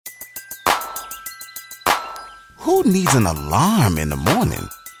Who needs an alarm in the morning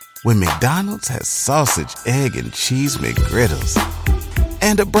when McDonald's has sausage, egg, and cheese McGriddles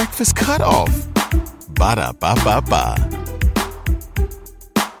and a breakfast cutoff? Ba-da-ba-ba-ba.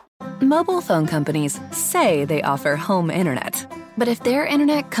 Mobile phone companies say they offer home internet. But if their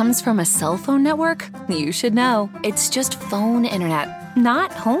internet comes from a cell phone network, you should know. It's just phone internet,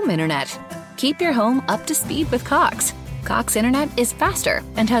 not home internet. Keep your home up to speed with Cox. Cox internet is faster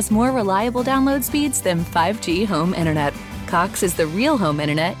and has more reliable download speeds than 5G home internet. Cox is the real home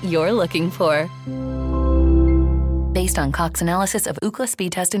internet you're looking for. Based on Cox analysis of Ookla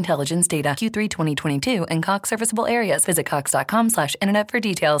speed test intelligence data Q3 2022 and Cox serviceable areas, visit cox.com/internet for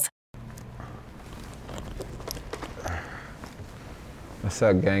details. What's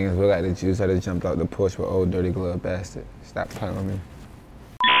up, gang? It's Will like the juice. I just jumped out the porch with old dirty glove bastard. Stop playing with me.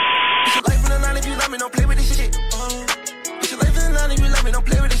 It's your life in the line if you love me, don't play with this shit. It's your life in the line if you love me, don't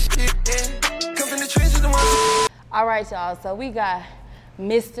play with this shit. Yeah. Come from the trenches and one. All right, y'all. So we got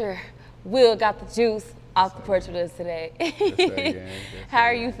Mr. Will got the juice off the porch with us today. How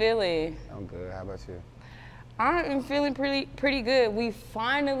are you feeling? I'm good. How about you? I'm feeling pretty good. We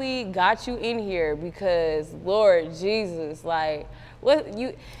finally got you in here because Lord Jesus, like, what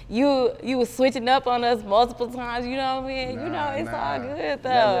you was switching up on us multiple times. You know what I mean? It's all good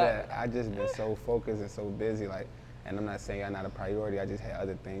though. I just been so focused and so busy, like, and I'm not saying I'm not a priority. I just had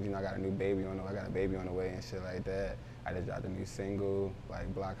other things. I got a new baby on the way. I got a baby on the way and shit like that. I just dropped a new single,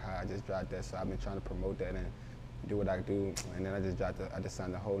 like Block High. I just dropped that, so I've been trying to promote that and do what I do. And then I just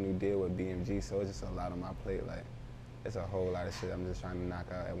signed a whole new deal with BMG, so it's just a lot on my plate. Like, it's a whole lot of shit I'm just trying to knock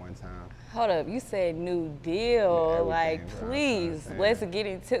out at one time. Hold up, you said new deal. Yeah, like, please, let's get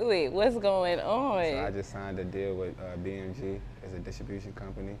into it. What's going on? So I just signed a deal with BMG as a distribution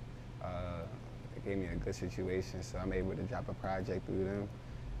company. It gave me a good situation, so I'm able to drop a project through them.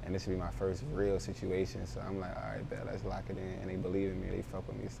 And this will be my first real situation, so I'm like, all right, bet, let's lock it in. And they believe in me, they fuck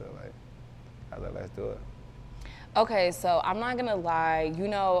with me, so like, I was like, let's do it. Okay, so I'm not gonna lie,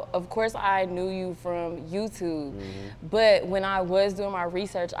 of course I knew you from YouTube, but when I was doing my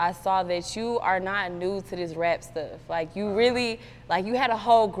research, I saw that you are not new to this rap stuff. Like, you really, like, you had a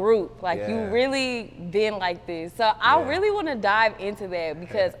whole group, like, you really been like this. So I really wanna dive into that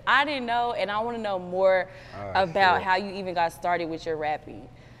because I didn't know, and I wanna know more about how you even got started with your rapping.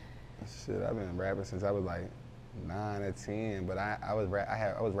 Shit, I've been rapping since I was like 9 or 10, but I was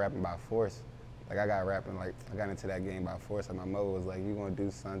rapping by force. Like, I got into that game by force. Like, my mother was like, you gonna do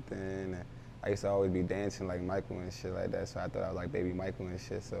something? And I used to always be dancing like Michael and shit like that, so I thought I was like Baby Michael and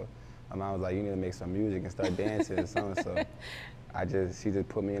shit. So my mom was like, you need to make some music and start dancing and so. So she just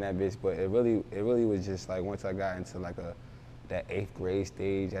put me in that bitch. But it really was just like, once I got into like that 8th grade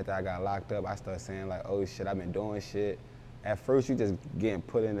stage, after I got locked up, I started saying like, oh shit, I've been doing shit. At first, you just getting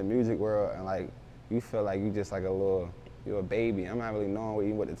put in the music world and like, you feel like you just like you're a baby. I'm not really knowing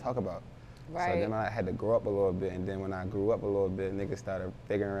even what to talk about. Right. So then I had to grow up a little bit, and then when I grew up a little bit, niggas started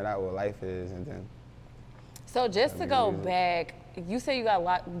figuring out what life is, and then. So just to go back, you said you got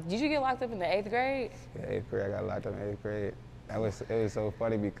locked. Did you get locked up in the 8th grade? Yeah, 8th grade. I got locked up in 8th grade. It was so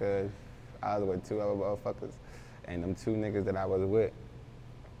funny because I was with 2 other motherfuckers, and them 2 niggas that I was with,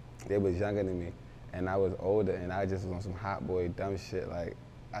 they was younger than me, and I was older, and I just was on some hot boy dumb shit. Like,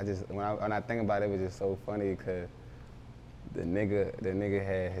 when I think about it, it was just so funny because the nigga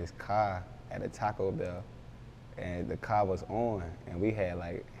had his car at a Taco Bell, and the car was on, and we had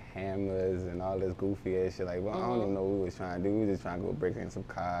like hammers and all this goofy ass shit. Like, well, I don't even know what we was trying to do. We was just trying to go break in some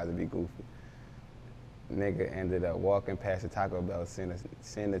cars and be goofy. Nigga ended up walking past the Taco Bell, seeing the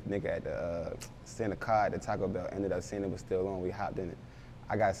nigga seeing the car at the Taco Bell, ended up seeing it was still on. We hopped in it.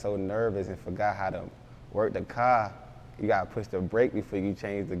 I got so nervous and forgot how to work the car. You gotta push the brake before you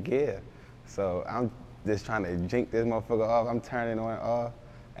change the gear. So I'm just trying to jink this motherfucker off. I'm turning on and off.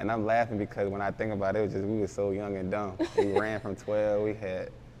 And I'm laughing because when I think about it, we were so young and dumb. We ran from 12,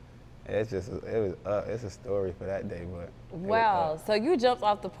 it's a story for that day, but. Wow, so you jumped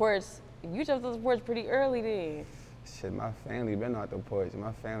off the porch pretty early then. Shit, my family been off the porch.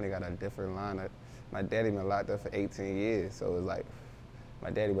 My family got a different lineup. My daddy been locked up for 18 years, so it was like, my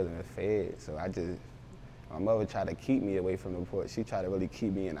daddy wasn't a fed, so my mother tried to keep me away from the porch. She tried to really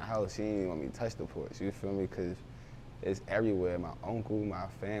keep me in the house. She didn't even want me to touch the porch, you feel me? Because it's everywhere. My uncle, my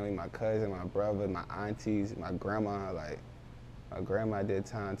family, my cousin, my brother, my aunties, my grandma, like, my grandma did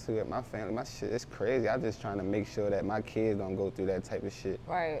time too. My family, my shit, it's crazy. I'm just trying to make sure that my kids don't go through that type of shit.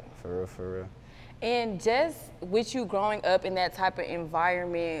 Right. For real. And just with you growing up in that type of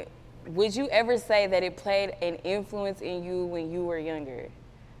environment, would you ever say that it played an influence in you when you were younger?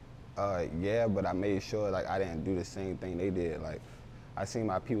 Yeah, but I made sure like I didn't do the same thing they did. Like, I seen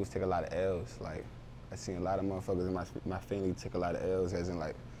my peoples take a lot of L's. Like, I seen a lot of motherfuckers in my family took a lot of L's, as in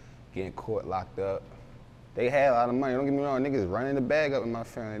like getting caught, locked up. They had a lot of money. Don't get me wrong, niggas running the bag up in my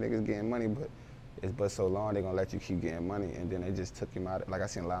family. Niggas getting money, but it's but so long they gonna let you keep getting money, and then they just took him out. Like I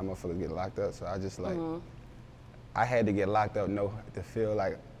seen a lot of motherfuckers get locked up, so I just like I had to get locked up, to feel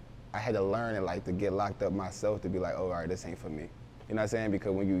like I had to learn it, like to get locked up myself to be like, oh, all right, this ain't for me. You know what I'm saying?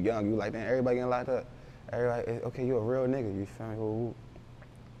 Because when you young, you like, damn, everybody getting locked up. Everybody, okay, you a real nigga, you feel me? Ooh.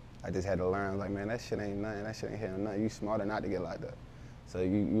 I just had to learn, like, man, that shit ain't nothing, that shit ain't hitting nothing. You smarter not to get locked up. So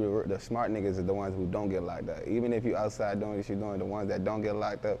the smart niggas are the ones who don't get locked up. Even if you outside doing what you're doing, the ones that don't get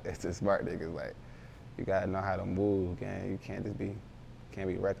locked up, it's the smart niggas. Like, you gotta know how to move, gang. You can't be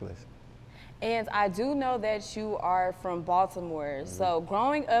reckless. And I do know that you are from Baltimore. So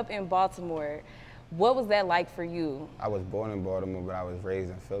growing up in Baltimore, what was that like for you? I was born in Baltimore, but I was raised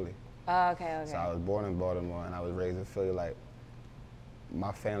in Philly. Oh, okay. So I was born in Baltimore and I was raised in Philly. Like,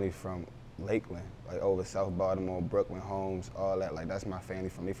 my family from Lakeland, like over South Baltimore, Brooklyn, Holmes, all that. Like, that's my family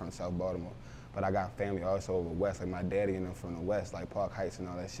from me from South Baltimore. But I got family also over West, like my daddy and them from the West, like Park Heights and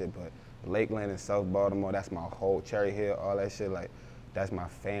all that shit. But Lakeland and South Baltimore, that's my whole Cherry Hill, all that shit. Like, that's my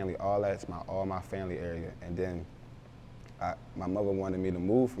family. All that's all my family area. And then my mother wanted me to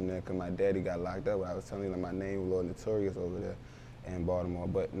move from there because my daddy got locked up. I was telling you, like, my name was a little notorious over there in Baltimore,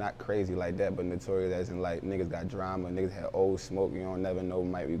 but not crazy like that, but notorious as in like niggas got drama, niggas had old smoke, you don't never know what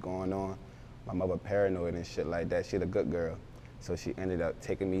might be going on. My mother paranoid and shit like that. She the good girl. So she ended up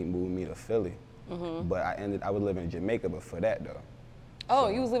moving me to Philly. But I was living in Jamaica before that though. Oh,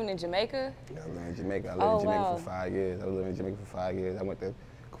 you was living in Jamaica? Yeah, I was living in Jamaica. I lived in Jamaica for 5 years. I was living in Jamaica for 5 years. I went to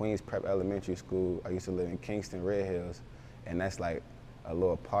Queens Prep Elementary School. I used to live in Kingston, Red Hills, and that's like a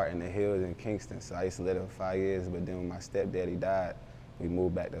little part in the hills in Kingston. So I used to live there for 5 years, but then when my stepdaddy died, we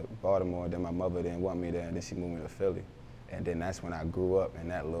moved back to Baltimore. Then my mother didn't want me there, and then she moved me to Philly. And then that's when I grew up,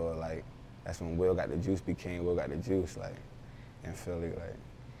 and that little, like, that's when Will Got the Juice became Will Got the Juice, like, in Philly, like.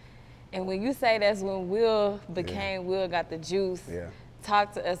 And when you say that's when Will became Will Got the Juice,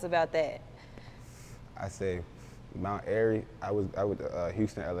 talk to us about that. I say Mount Airy, I went to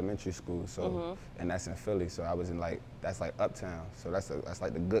Houston Elementary School, so and that's in Philly. So I was in that's like uptown. So that's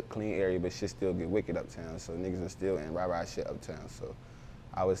like the good clean area, but shit still get wicked uptown. So niggas are still in rah-rah shit uptown. So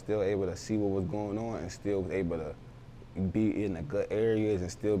I was still able to see what was going on and still was able to be in the good areas and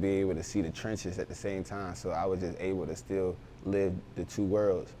still be able to see the trenches at the same time. So I was just able to still live the two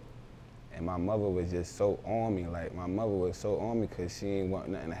worlds. And my mother was just so on me. Like, my mother was so on me because she ain't want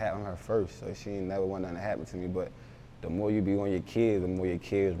nothing to happen to her first. So she ain't never want nothing to happen to me. But the more you be on your kids, the more your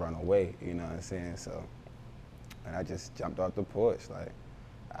kids run away. You know what I'm saying? So, and I just jumped off the porch. Like,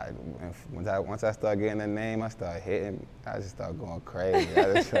 once I started getting the name, I started hitting. I just started going crazy.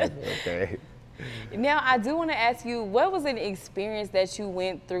 I just started going crazy. Now, I do want to ask you, what was an experience that you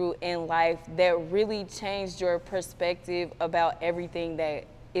went through in life that really changed your perspective about everything that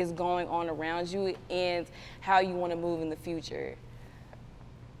is going on around you and how you want to move in the future?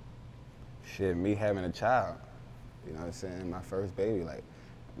 Shit, me having a child, you know what I'm saying? My first baby, like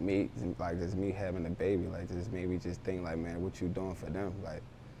just me having a baby, like just maybe just think like, man, what you doing for them? Like,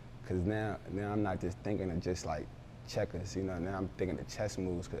 cause now I'm not just thinking of just like checkers, you know, now I'm thinking of chess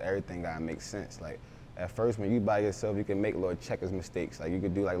moves cause everything gotta make sense. Like, at first when you by yourself, you can make little checkers mistakes. Like, you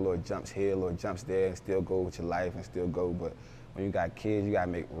could do like little jumps here, little jumps there and still go with your life and still go, but when you got kids, you gotta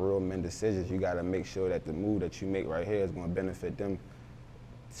make real men decisions. You gotta make sure that the move that you make right here is gonna benefit them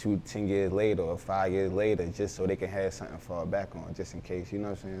 10 years later or 5 years later, just so they can have something to fall back on, just in case, you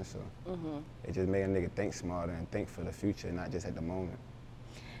know what I'm saying? So it just made a nigga think smarter and think for the future, not just at the moment.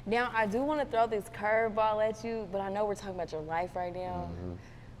 Now, I do want to throw this curveball at you, but I know we're talking about your life right now.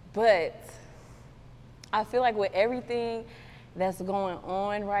 But I feel like with everything that's going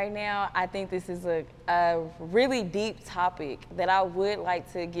on right now, I think this is a really deep topic that I would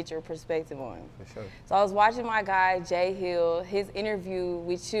like to get your perspective on. For sure. So I was watching my guy, Jay Hill, his interview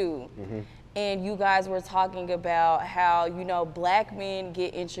with you, and you guys were talking about how, you know, black men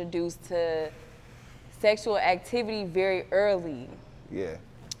get introduced to sexual activity very early. Yeah.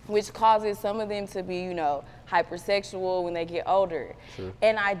 Which causes some of them to be, you know, hypersexual when they get older. True.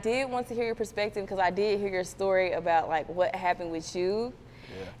 And I did want to hear your perspective because I did hear your story about like what happened with you.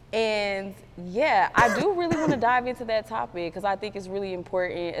 Yeah. And yeah, I do really want to dive into that topic because I think it's really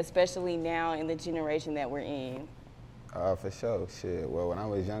important, especially now in the generation that we're in. For sure, shit. Well, when I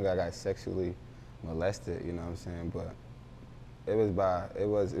was younger, I got sexually molested, you know what I'm saying? But it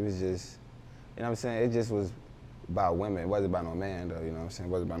was just, you know what I'm saying? It just was about women. It wasn't about no man though, you know what I'm saying?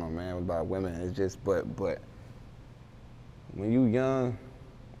 It wasn't about no man, it was about women. It's just, but when you young,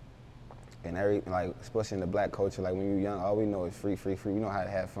 and like, especially in the black culture, like when you young, all we know is free. We know how to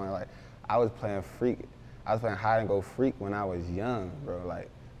have fun. Like, I was playing hide and go freak when I was young, bro. Like,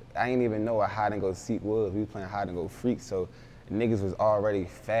 I didn't even know what hide and go seek was. We was playing hide and go freak, so niggas was already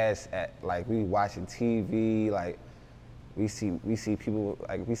fast at, like, we watching TV, like, we see people,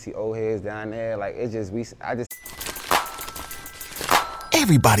 like, we see old heads down there, like,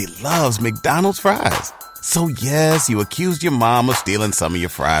 Everybody loves McDonald's fries. So yes, you accused your mom of stealing some of your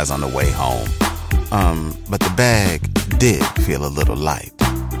fries on the way home. But the bag did feel a little light.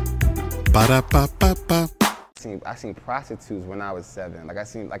 Ba-da-ba-ba-ba. I seen prostitutes when I was 7. Like, I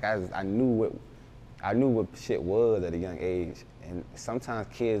knew what shit was at a young age. And sometimes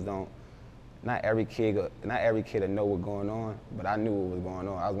kids don't, not every kid will know what's going on, but I knew what was going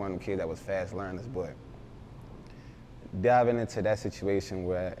on. I was one of them kids that was fast learners, but diving into that situation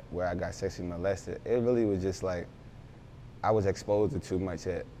where I got sexually molested, it really was just like, I was exposed to too much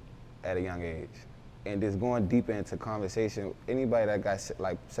at a young age. And just going deeper into conversation, anybody that got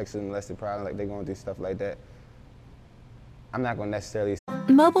like sexually molested probably, like they going through stuff like that, I'm not gonna necessarily.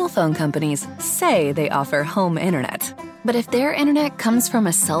 Mobile phone companies say they offer home internet. But if their internet comes from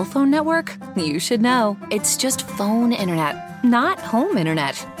a cell phone network, you should know. It's just phone internet, not home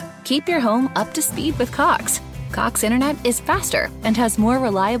internet. Keep your home up to speed with Cox. Cox internet is faster and has more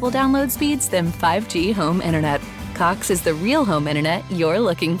reliable download speeds than 5G home internet. Cox is the real home internet you're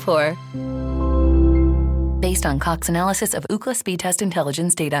looking for. Based on Cox analysis of Ookla speed test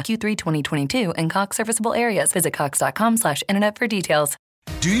intelligence data Q3 2022 and Cox serviceable areas, visit cox.com/internet for details.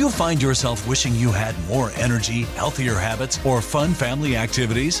 Do you find yourself wishing you had more energy, healthier habits, or fun family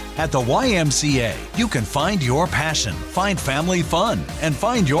activities? At the YMCA, you can find your passion, find family fun, and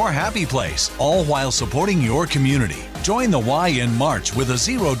find your happy place, all while supporting your community. Join the Y in March with a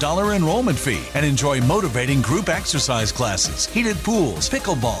 $0 enrollment fee and enjoy motivating group exercise classes, heated pools,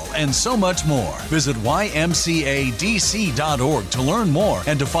 pickleball, and so much more. Visit ymcadc.org to learn more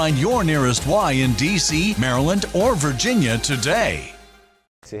and to find your nearest Y in DC, Maryland, or Virginia today.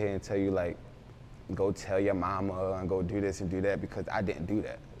 Sit here and tell you, like, go tell your mama and go do this and do that, because I didn't do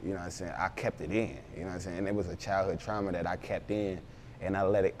that. You know what I'm saying? I kept it in. You know what I'm saying? And it was a childhood trauma that I kept in, and I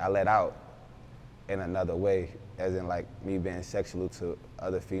let out in another way, as in like me being sexual to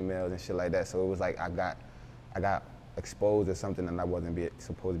other females and shit like that. So it was like I got exposed to something that I wasn't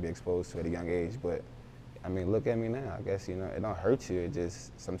supposed to be exposed to at a young age. But I mean, look at me now. I guess, you know, it don't hurt you. It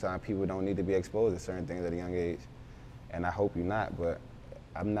just, sometimes people don't need to be exposed to certain things at a young age. And I hope you're not, but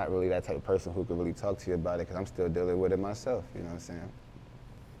I'm not really that type of person who could really talk to you about it, because I'm still dealing with it myself, you know what I'm saying?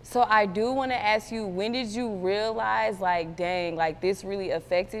 So I do want to ask you, when did you realize, like, dang, like this really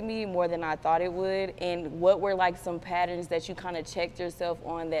affected me more than I thought it would? And what were like some patterns that you kind of checked yourself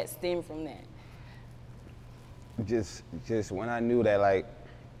on that stem from that? Just when I knew that, like,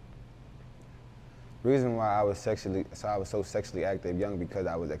 reason why I was so sexually active young, because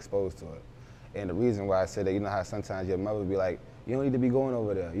I was exposed to it. And the reason why I said that, you know how sometimes your mother would be like, you don't need to be going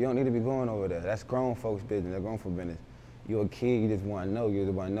over there. You don't need to be going over there. That's grown folks' business. That's grown folks' business. You're a kid, you just want to know. You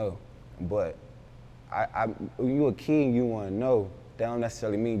just want to know. But when you're a kid and you want to know, that don't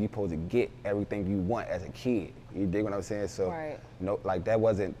necessarily mean you're supposed to get everything you want as a kid. You dig what I'm saying? So, right. No, like that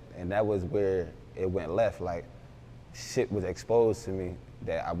wasn't, and that was where it went left. Like, shit was exposed to me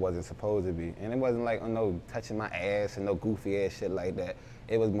that I wasn't supposed to be. And it wasn't like, oh no, touching my ass and no goofy ass shit like that.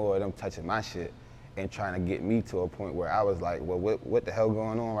 It was more of them touching my shit and trying to get me to a point where I was like, well, what the hell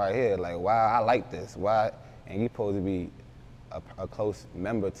going on right here? Like, why I like this? Why? And you're supposed to be a close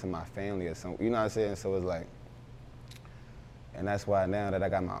member to my family or something. You know what I'm saying? So it's like, and that's why now that I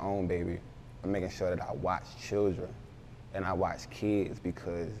got my own baby, I'm making sure that I watch children and I watch kids,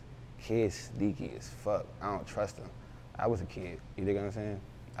 because kids sneaky as fuck. I don't trust them. I was a kid. You dig what I'm saying?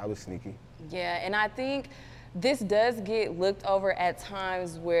 I was sneaky. Yeah, and I think this does get looked over at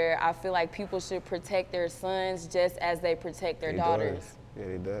times where I feel like people should protect their sons just as they protect their daughters. Yeah,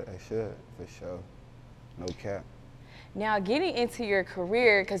 they do. They should, for sure. No cap. Now, getting into your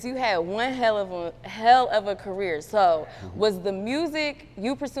career, because you had one hell of a career. So, was the music,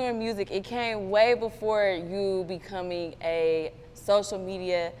 you pursuing music, it came way before you becoming a social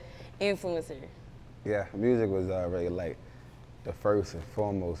media influencer? Yeah, music was already like the first and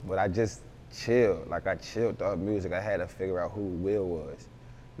foremost, but I just chilled. Like, I chilled off music. I had to figure out who Will was.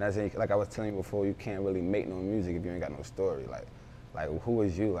 And that's like I was telling you before, you can't really make no music if you ain't got no story. Like, who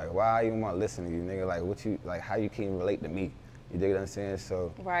is you? Like, why I even want to listen to you, nigga? Like, how you can relate to me? You dig what I'm saying?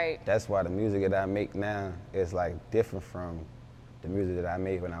 So right. That's why the music that I make now is like different from the music that I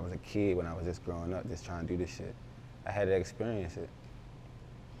made when I was a kid, when I was just growing up, just trying to do this shit. I had to experience it.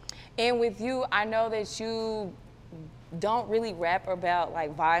 And with you, I know that you don't really rap about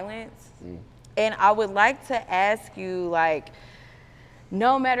like violence. And I would like to ask you, like,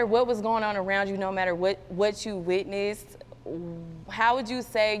 no matter what was going on around you, no matter what you witnessed, how would you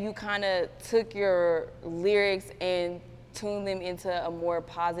say you kind of took your lyrics and tuned them into a more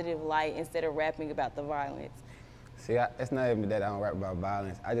positive light instead of rapping about the violence? See, it's not even that I don't rap about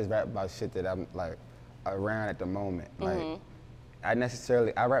violence. I just rap about shit that I'm like around at the moment. Like, I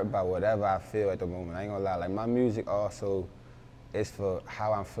rap about whatever I feel at the moment. I ain't gonna lie. Like, my music also is for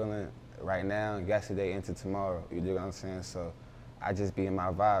how I'm feeling right now, yesterday into tomorrow. You dig what I'm saying? So I just be in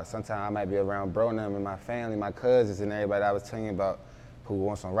my vibe. Sometimes I might be around bro them and my family, my cousins and everybody I was telling you about who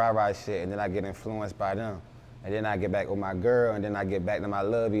want some rah-rah shit, and then I get influenced by them. And then I get back with my girl, and then I get back to my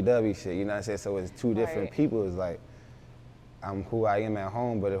lovey-dovey shit, you know what I'm saying? So it's two different people. It's like, I'm who I am at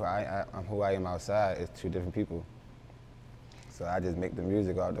home, but if I'm who I am outside, it's two different people. So I just make the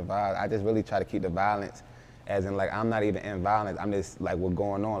music off the vibe. I just really try to keep the violence, as in like, I'm not even in violence, I'm just like what's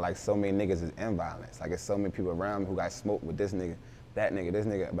going on. Like, so many niggas is in violence. Like, there's so many people around me who got smoked with this nigga, that nigga, this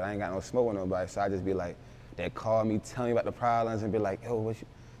nigga, but I ain't got no smoke with nobody. So I just be like, they call me, tell me about the problems, and be like, yo,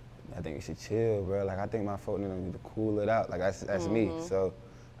 I think you should chill, bro. Like, I think my folk need to cool it out. Like, that's me. So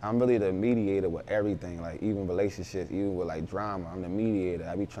I'm really the mediator with everything, like even relationships, even with like drama. I'm the mediator.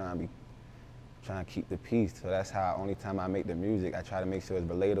 I be trying to keep the peace. So that's how only time I make the music, I try to make sure it's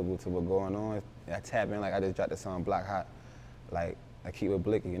relatable to what's going on. I tap in, like I just dropped the song Block Hot. Like, I keep it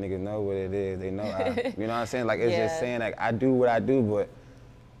blicky. Niggas know what it is. They know you know what I'm saying? Like, it's just saying, like, I do what I do, but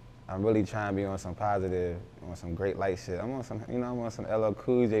I'm really trying to be on some positive, on some great light shit. I'm on some, I'm on some LL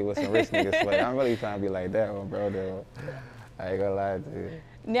Cool J with some rich niggas sweat. I'm really trying to be like that one, bro. Dude. I ain't gonna lie to you.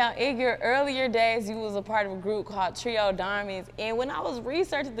 Now, in your earlier days, you was a part of a group called Trio Diamonds, and when I was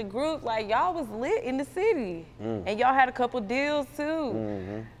researching the group, like, y'all was lit in the city, and y'all had a couple deals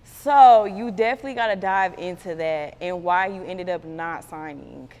too. So you definitely gotta dive into that and why you ended up not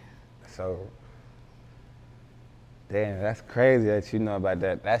signing. So, damn, that's crazy that you know about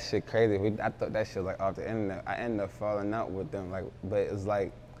that. That shit crazy. I thought that shit was like off the internet. I ended up falling out with them, like, but it was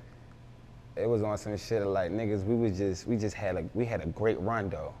like, it was on some shit of like, niggas, we had a great run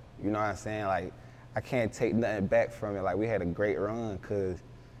though. You know what I'm saying? Like, I can't take nothing back from it. Like, we had a great run cause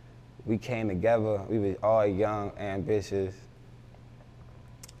we came together. We was all young, ambitious.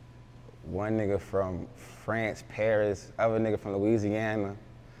 One nigga from France, Paris, other nigga from Louisiana.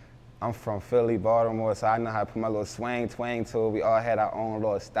 I'm from Philly, Baltimore, so I know how to put my little twang to it. We all had our own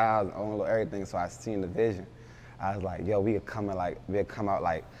little styles, own little everything, so I seen the vision. I was like, yo, we'd come out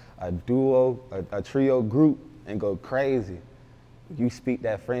like a duo, a trio group, and go crazy. You speak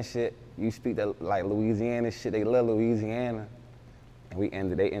that French shit, you speak that like Louisiana shit, they love Louisiana.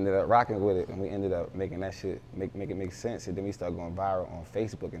 And they ended up rocking with it, and we ended up making that shit, make it make sense, and then we started going viral on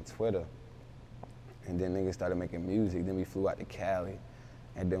Facebook and Twitter. And then niggas started making music, then we flew out to Cali.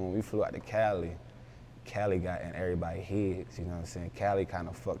 And then when we flew out to Cali got in everybody's heads, you know what I'm saying? Cali kind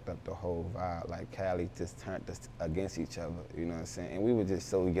of fucked up the whole vibe. Like, Cali just turned us against each other, you know what I'm saying? And we were just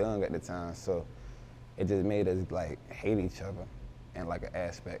so young at the time, so it just made us like hate each other in like an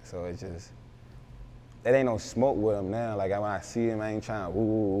aspect. So it ain't no smoke with them now. Like, when I see him, I ain't trying to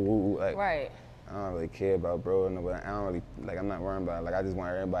woo. Like, right. I don't really care about bro, but I don't really, like, I'm not worrying about it. Like, I just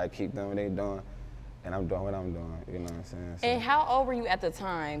want everybody to keep doing what they doing, and I'm doing what I'm doing, you know what I'm saying? So, And how old were you at the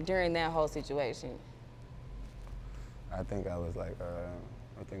time during that whole situation? I think I was like,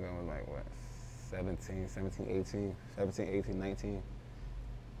 what, 17, 18, 19.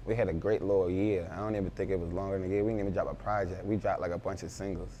 We had a great little year. I don't even think it was longer than a year. We didn't even drop a project. We dropped like a bunch of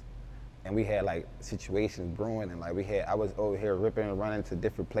singles. And we had like situations brewing, and like I was over here ripping and running to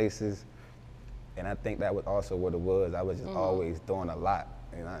different places. And I think that was also what it was. I was just always doing a lot.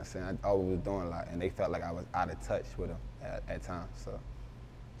 You know what I'm saying? I always was doing a lot, and they felt like I was out of touch with them at times. So,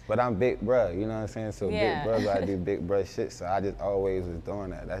 but I'm big bruh, you know what I'm saying? So big bruh gotta do big bruh shit. So I just always was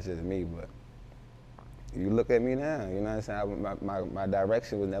doing that. That's just me. But you look at me now, you know what I'm saying? My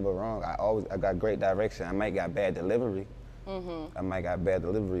direction was never wrong. I got great direction. I might got bad delivery.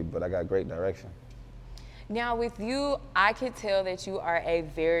 But I got great direction. Now with you, I could tell that you are a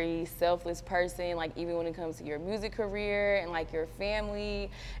very selfless person, like even when it comes to your music career and like your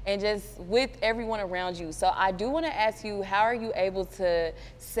family and just with everyone around you. So I do want to ask you, how are you able to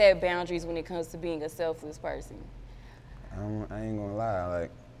set boundaries when it comes to being a selfless person? I ain't gonna lie,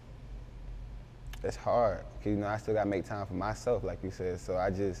 like, it's hard. Cause, I still gotta make time for myself, like you said. So I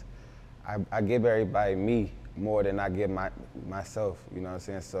give everybody me more than I give myself, you know what I'm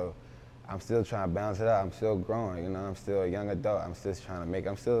saying? So I'm still trying to balance it out. I'm still growing, I'm still a young adult. I'm still trying to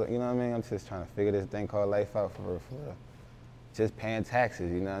I'm still, you know what I mean? I'm just trying to figure this thing called life out for just paying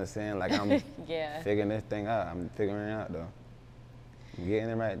taxes, you know what I'm saying? Like, I'm figuring this thing out. I'm figuring it out, though. I'm getting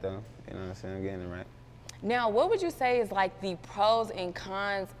it right, though. You know what I'm saying? I'm getting it right. Now, what would you say is like the pros and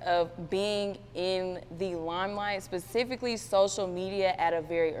cons of being in the limelight, specifically social media at a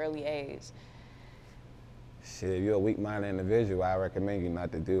very early age? Shit, if you're a weak-minded individual, I recommend you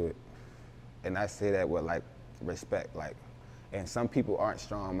not to do it. And I say that with like respect, like, and some people aren't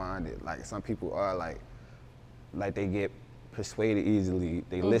strong-minded. Like some people are like they get persuaded easily.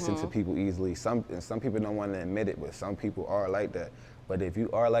 They listen to people easily. Some people don't want to admit it, but some people are like that. But if you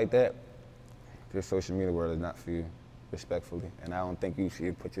are like that, this social media world is not for you, respectfully. And I don't think you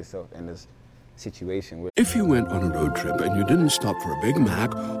should put yourself in this situation where... If you went on a road trip and you didn't stop for a Big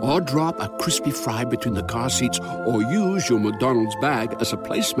Mac or drop a crispy fry between the car seats or use your McDonald's bag as a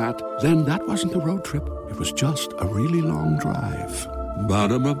placemat, then that wasn't a road trip. It was just a really long drive.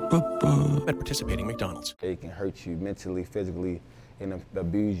 Ba-da-ba-ba-ba. At participating McDonald's. It can hurt you mentally, physically, and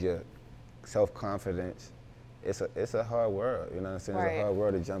abuse your self-confidence. It's a hard world, you know what I'm saying? It's a hard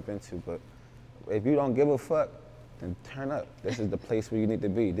world to jump into, but if you don't give a fuck, then turn up. This is the place where you need to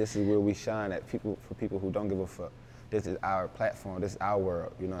be. This is where we shine at for people who don't give a fuck. This is our platform. This is our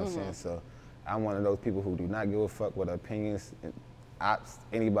world, you know what I'm saying? So I'm one of those people who do not give a fuck with opinions, ops,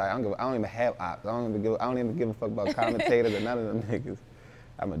 anybody. I don't even have ops. I don't even give a fuck about commentators or none of them niggas.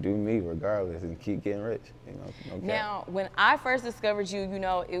 I'm gonna do me regardless and keep getting rich, you know. No cap. Now, when I first discovered you, you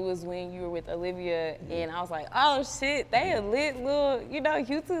know, it was when you were with Olivia, and I was like, oh shit, they a lit little, you know,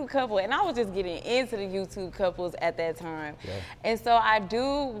 YouTube couple. And I was just getting into the YouTube couples at that time. Yeah. And so I do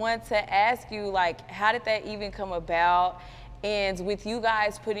want to ask you, like, how did that even come about? And with you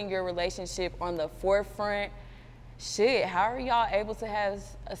guys putting your relationship on the forefront, shit, how are y'all able to have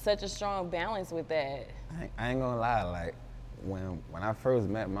such a strong balance with that? I ain't gonna lie, like, when I first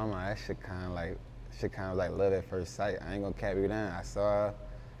met Mama, that shit kind of was like love at first sight. I ain't gonna cap you down. I saw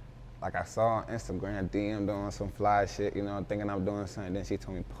on Instagram DM doing some fly shit, you know, thinking I'm doing something. Then she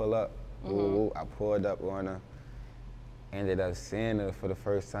told me pull up. Ooh, I pulled up on her. Ended up seeing her for the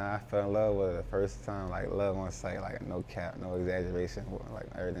first time. I fell in love with her the first time, like love on sight, like no cap, no exaggeration, like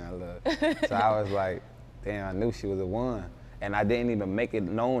everything I love. So I was like, damn, I knew she was the one. And I didn't even make it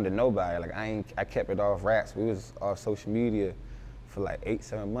known to nobody. Like I kept it off wraps. We was off social media for like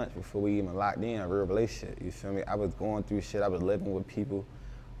 8-7 months before we even locked in a real relationship. You feel me? I was going through shit. I was living with people.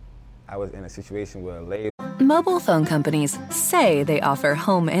 I was in a situation where a lady. Mobile phone companies say they offer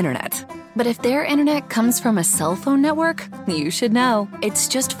home internet. But if their internet comes from a cell phone network, you should know. It's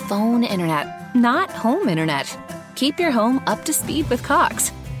just phone internet, not home internet. Keep your home up to speed with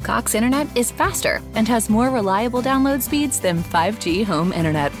Cox. Cox Internet is faster and has more reliable download speeds than 5G home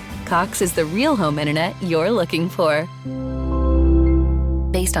internet. Cox is the real home internet you're looking for.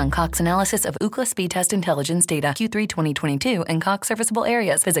 Based on Cox analysis of Ookla speed test intelligence data Q3 2022 and Cox serviceable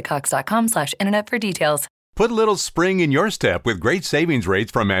areas, visit cox.com/internet for details. Put a little spring in your step with great savings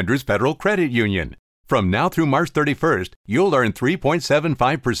rates from Andrews Federal Credit Union. From now through March 31st, you'll earn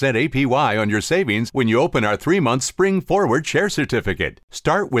 3.75% APY on your savings when you open our 3-month Spring Forward Share Certificate.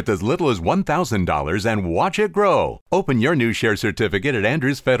 Start with as little as $1,000 and watch it grow. Open your new share certificate at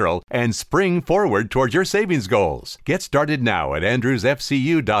Andrews Federal and spring forward towards your savings goals. Get started now at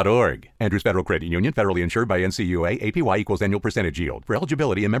andrewsfcu.org. Andrews Federal Credit Union, federally insured by NCUA. APY equals annual percentage yield. For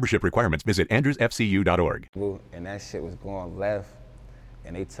eligibility and membership requirements, visit andrewsfcu.org. And that shit was going left.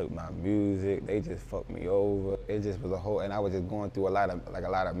 And they took my music, they just fucked me over. It just was a whole, and I was just going through a lot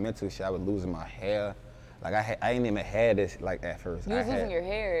of mental shit. I was losing my hair. Like I ain't even had this like at first. You was losing your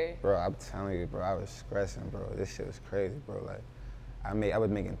hair. Bro, I'm telling you, bro, I was stressing, bro. This shit was crazy, bro. Like I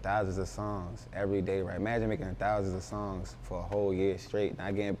was making thousands of songs every day, right? Imagine making thousands of songs for a whole year straight,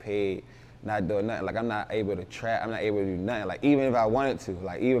 not getting paid, not doing nothing. Like I'm not able to trap, I'm not able to do nothing. Like even if I wanted to,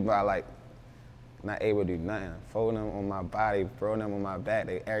 like even if I like not able to do nothing. Folding them on my body, throwing them on my back.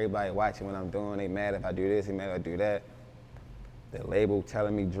 Everybody watching what I'm doing. They mad if I do this, they mad if I do that. The label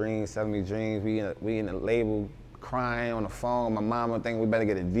telling me dreams, selling me dreams. We in the label crying on the phone. My mama thinking we better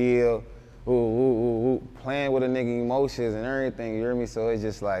get a deal. Playing with a nigga emotions and everything, you hear me? So it's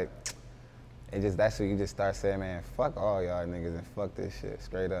just like, that's when you just start saying, man, fuck all y'all niggas and fuck this shit,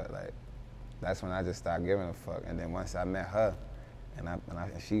 straight up. Like, that's when I just stopped giving a fuck. And then once I met her, and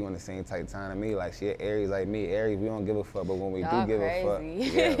she on the same type time to me, like she had Aries like me. Aries, we don't give a fuck, but when we do give a fuck,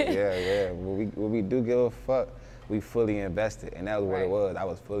 yeah. When we do give a fuck, we fully invested, and that was what it was. I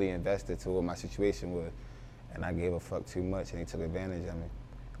was fully invested to what my situation was, and I gave a fuck too much, and he took advantage of me.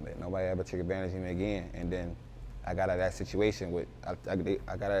 But nobody ever took advantage of me again. And then I got out of that situation with I got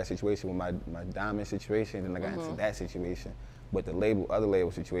out of that situation with my diamond situation, then I got into that situation with the other label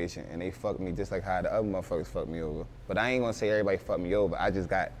situation, and they fucked me just like how the other motherfuckers fucked me over. But I ain't gonna say everybody fucked me over. I just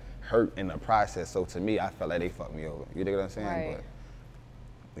got hurt in the process. So to me, I felt like they fucked me over. You know what I'm saying? Right.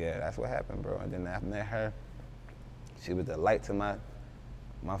 Yeah, that's what happened, bro. And then after I met her, she was the light to my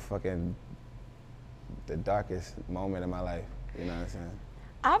fucking, the darkest moment of my life. You know what I'm saying?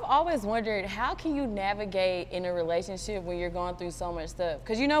 I've always wondered, how can you navigate in a relationship when you're going through so much stuff?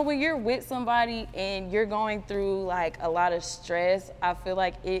 Because you know, when you're with somebody and you're going through like a lot of stress, I feel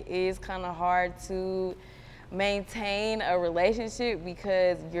like it is kind of hard to maintain a relationship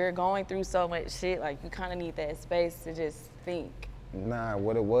because you're going through so much shit. Like, you kind of need that space to just think. Nah,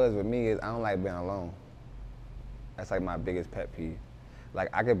 what it was with me is I don't like being alone. That's like my biggest pet peeve. Like,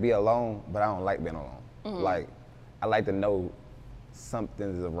 I could be alone, but I don't like being alone. Like, I like to know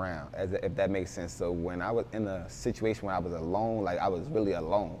something's around, if that makes sense. So when I was in a situation where I was alone, like I was really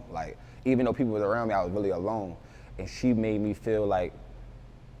alone. Like, even though people were around me, I was really alone. And she made me feel like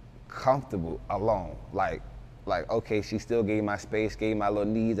comfortable alone. Like, okay, she still gave my space, gave my little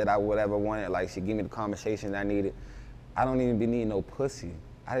needs that I would ever wanted. Like, she gave me the conversation I needed. I don't even be needing no pussy.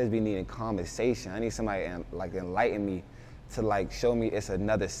 I just be needing conversation. I need somebody like enlighten me to like show me it's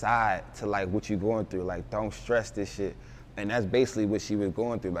another side to like what you going through. Like, don't stress this shit. And that's basically what she was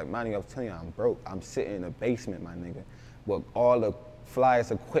going through. Like, Monty, I'm telling you, I'm broke. I'm sitting in the basement, my nigga, with all the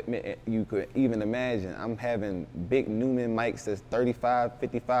flyest equipment you could even imagine. I'm having big Newman mics that's 35,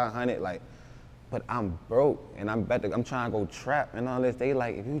 5,500, like, but I'm broke and I'm trying to go trap and all this. They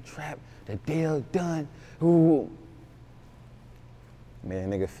like, if you trap, the deal done. Ooh.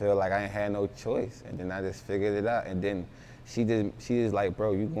 Man, nigga feel like I ain't had no choice. And then I just figured it out. And then she just like,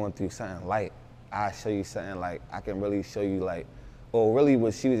 bro, you going through something light. I'll show you something, like, I can really show you, like, or really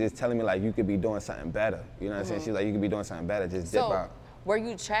what she was just telling me, like, you could be doing something better. You know what I'm saying? She's like, you could be doing something better, just dip out. Were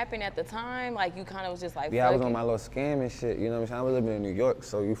you trapping at the time? Like, you kind of was just like, yeah, I was on my little scam and shit, you know what I'm saying? I was living in New York,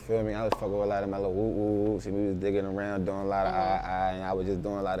 so you feel me? I was fucking with a lot of my little woo-woo-woops, and we was digging around, doing a lot of and I was just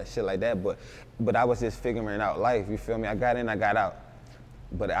doing a lot of shit like that, but I was just figuring out life, you feel me? I got in, I got out.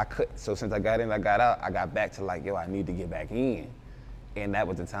 But I could, so since I got in, I got out, I got back to like, yo, I need to get back in. And that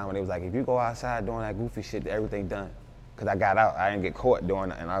was the time when it was like, if you go outside doing that goofy shit, everything done. Cause I got out, I didn't get caught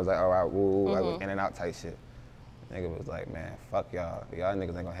doing it, and I was like, all right, woo, I was in and out type shit. Nigga was like, man, fuck y'all. Y'all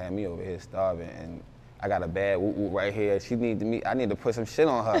niggas ain't gonna have me over here starving, and I got a bad woo right here. I need to put some shit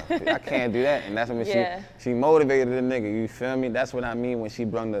on her. I can't do that, and that's when she motivated the nigga, you feel me? That's what I mean when she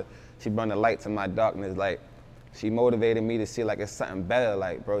brung the light to my darkness, like, she motivated me to see like it's something better,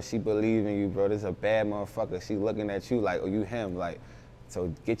 like, bro, she believe in you, bro, this is a bad motherfucker. She looking at you like, oh, you him, like,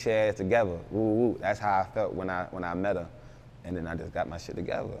 so get your ass together, woo woo. That's how I felt when I met her. And then I just got my shit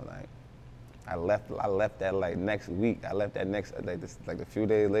together, like. I left that like next week. I left that like a few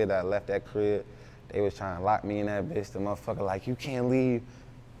days later, I left that crib. They was trying to lock me in that bitch. The motherfucker like, you can't leave.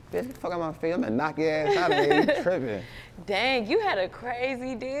 Bitch, fuck out my face, I'm gonna knock your ass out of here, you tripping. Dang, you had a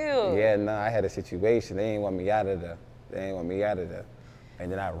crazy deal. Yeah, nah, I had a situation. They ain't want me out of there.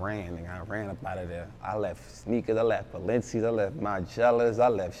 And then I ran up out of there. I left sneakers, I left Balenciagas, I left Margielas, I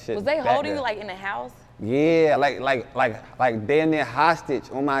left shit. Was they holding there. you like in the house? Yeah, like damn near hostage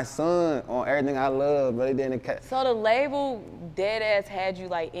on my son, on everything I love, but they didn't. So the label dead ass had you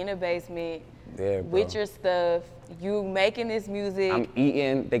like in a basement with your stuff. You making this music. I'm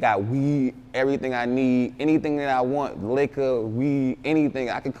eating. They got weed, everything I need, anything that I want, liquor, weed,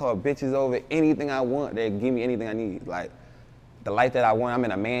 anything. I can call bitches over, anything I want. They give me anything I need. Like the life that I want. I'm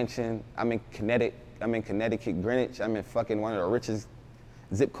in a mansion. I'm in Connecticut, Greenwich. I'm in fucking one of the richest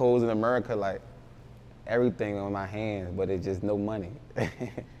zip codes in America. Like. Everything on my hands, but it's just no money.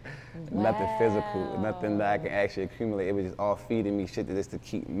 Nothing physical, nothing that I can actually accumulate. It was just all feeding me shit just to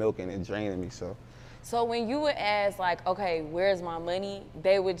keep milking and draining me, So when you would ask like, okay, where's my money?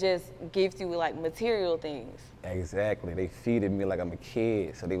 They would just give you like material things. Exactly, they feeded me like I'm a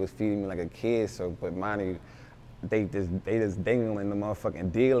kid. So they was feeding me like a kid, but mind they just dangling the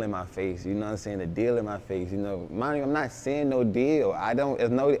motherfucking deal in my face, you know what I'm saying? The deal in my face, you know. Mind you, I'm not seeing no deal. I don't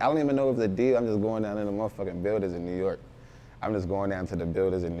even know if it's a deal. I'm just going down in the motherfucking buildings in New York. I'm just going down to the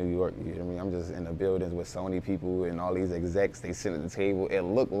buildings in New York, you know what I mean? I'm just in the buildings with Sony people and all these execs, they sit at the table. It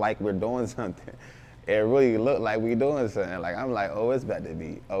looked like we're doing something. It really looked like we doing something. Like, I'm like, oh, it's about to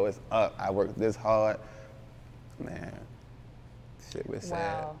be, oh, it's up. I worked this hard. Man, shit was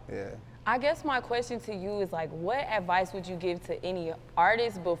sad, yeah. I guess my question to you is like, what advice would you give to any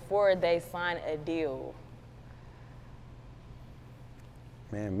artist before they sign a deal?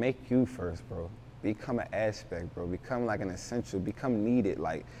 Man, make you first, bro. Become an aspect, bro. Become like an essential, become needed.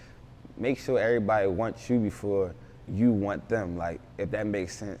 Like, make sure everybody wants you before you want them. Like, if that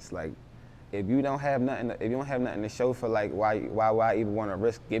makes sense. Like, if you don't have nothing to show for like why I even want to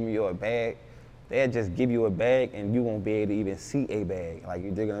risk giving you a bag, they'll just give you a bag and you won't be able to even see a bag. Like,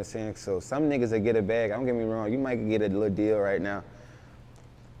 you dig what I'm saying? So some niggas that get a bag, don't get me wrong, you might get a little deal right now.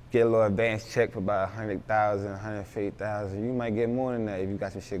 get a little advance check for about 100,000, 150,000. You might get more than that if you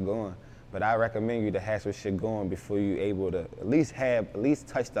got some shit going. But I recommend you to have some shit going before you able to at least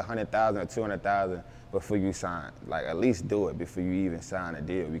touch the 100,000 or 200,000 before you sign. Like at least do it before you even sign a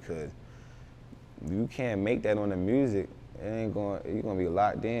deal, because you can't make that on the music. You're gonna be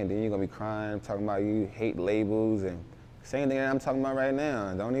locked in. Then you're gonna be crying, talking about you hate labels and same thing that I'm talking about right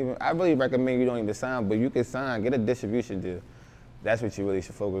now. I really recommend you don't even sign, but you can sign, get a distribution deal. That's what you really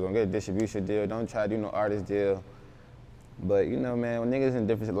should focus on. Get a distribution deal. Don't try to do no artist deal. But you know, man, when niggas in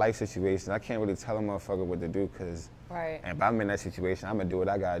different life situations, I can't really tell a motherfucker what to do, because if I'm in that situation, I'm gonna do what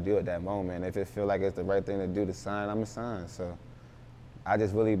I gotta do at that moment. If it feel like it's the right thing to do to sign, I'm gonna sign. So I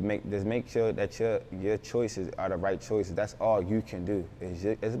just really make sure that your choices are the right choices. That's all you can do.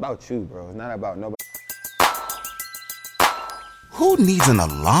 It's about you, bro. It's not about nobody. Who needs an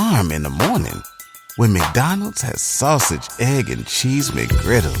alarm in the morning when McDonald's has sausage, egg, and cheese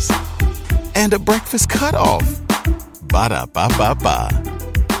McGriddles and a breakfast cutoff? Ba-da-ba-ba-ba.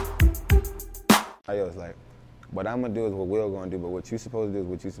 I was like, what I'm gonna do is what Will gonna do, but what you supposed to do is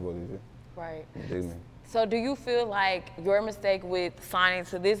what you supposed to do. Right. Dig me. So do you feel like your mistake with signing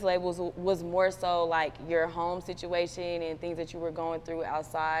to this label was more so like your home situation and things that you were going through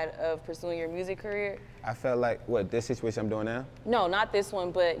outside of pursuing your music career? I felt like, this situation I'm doing now? No, not this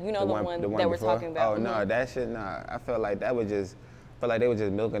one, but you know the one that we're talking about. Oh, no, that shit, nah. I felt like they were just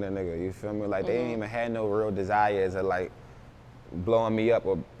milking a nigga, you feel me? Like they didn't even have no real desires of like blowing me up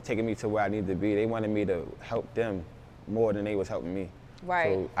or taking me to where I need to be. They wanted me to help them more than they was helping me.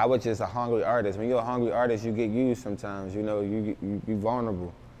 Right. So I was just a hungry artist. When you're a hungry artist, you get used sometimes. You know, you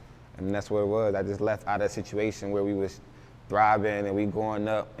vulnerable, and that's what it was. I just left out of a situation where we was thriving and we going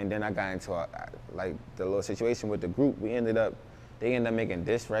up, and then I got into the little situation with the group. They ended up making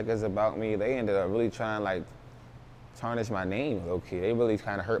diss records about me. They ended up really trying like tarnish my name, low key. They really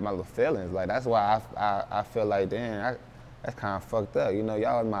kind of hurt my little feelings. Like that's why I feel like, damn, that's kind of fucked up. You know,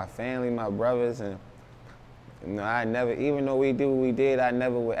 y'all are my family, my brothers, and. You know, I never, even though we did what we did, I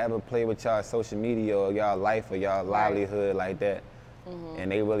never would ever play with y'all social media or y'all life or y'all livelihood like that.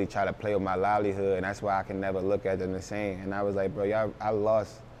 And they really try to play with my livelihood, and that's why I can never look at them the same. And I was like, bro, I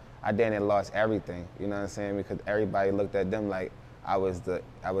damn lost everything. You know what I'm saying? Because everybody looked at them like I was the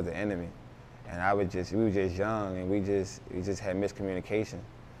enemy, and we were just young, and we just had miscommunication.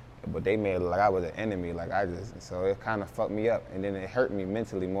 But they made it like I was an enemy, so it kind of fucked me up, and then it hurt me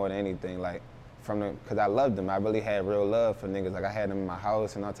mentally more than anything, like. Because I loved them. I really had real love for niggas. Like I had them in my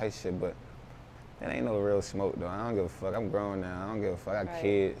house and all type of shit, but it ain't no real smoke though. I don't give a fuck. I'm grown now. I don't give a fuck. I got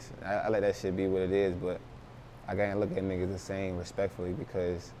kids. I let that shit be what it is, but I gotta look at niggas the same respectfully,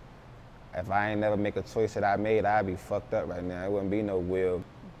 because if I ain't never make a choice that I made, I'd be fucked up right now. It wouldn't be no Will.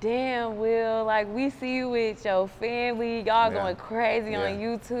 Damn, Will, like we see you with your family, y'all going crazy on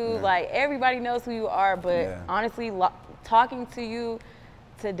YouTube. Like everybody knows who you are, but honestly, talking to you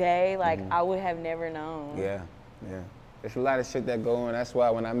today, like I would have never known. Yeah. There's a lot of shit that go on. That's why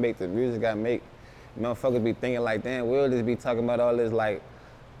when I make the music I make, motherfuckers be thinking like, damn, Will just be talking about all this, like,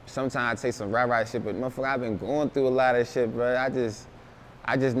 sometimes I say some rah-rah shit, but motherfucker, I've been going through a lot of shit, bro. I just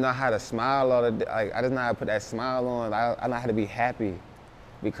know how to smile all the day. Like, I just know how to put that smile on. I know how to be happy,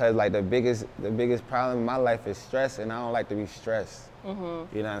 because like the biggest problem in my life is stress, and I don't like to be stressed. You know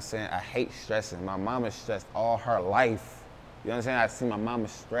what I'm saying? I hate stressing. My mama stressed all her life. You know what I'm saying? I see my mama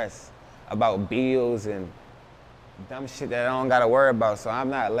stress about bills and dumb shit that I don't gotta worry about, so I'm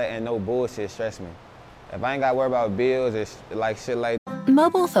not letting no bullshit stress me. If I ain't gotta worry about bills or like shit like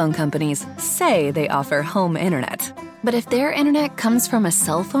Mobile phone companies say they offer home internet. But if their internet comes from a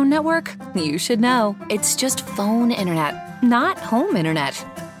cell phone network, you should know. It's just phone internet, not home internet.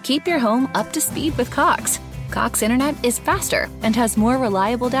 Keep your home up to speed with Cox. Cox internet is faster and has more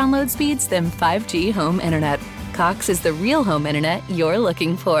reliable download speeds than 5G home internet. Cox is the real home internet you're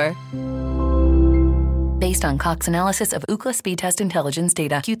looking for. Based on Cox analysis of Ookla speed test intelligence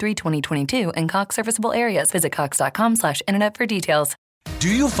data Q3 2022 and Cox serviceable areas, visit cox.com/internet for details. Do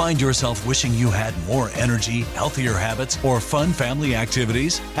you find yourself wishing you had more energy, healthier habits, or fun family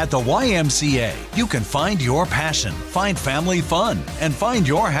activities? At the YMCA, you can find your passion, find family fun, and find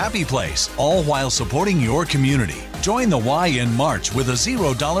your happy place, all while supporting your community. Join the Y in March with a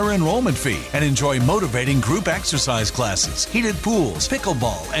 $0 enrollment fee and enjoy motivating group exercise classes, heated pools,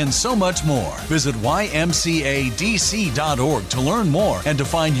 pickleball, and so much more. Visit ymcadc.org to learn more and to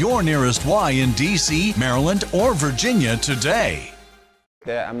find your nearest Y in DC, Maryland, or Virginia today.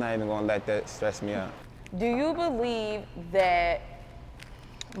 I'm not even gonna let that stress me out. Do you believe that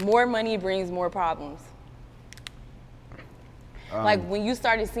more money brings more problems? Like when you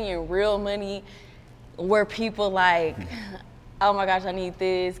started seeing real money, where people like, oh my gosh, I need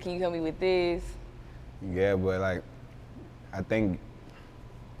this. Can you help me with this? Yeah, but like, I think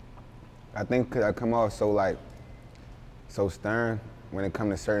 'cause I come off so stern when it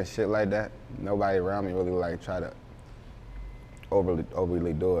comes to certain shit like that. Nobody around me really like try to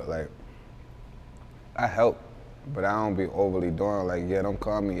overly do it. Like, I help, but I don't be overly doing like, yeah, don't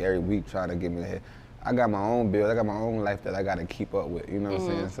call me every week trying to get me ahead. I got my own bills, I got my own life that I gotta keep up with, you know what I'm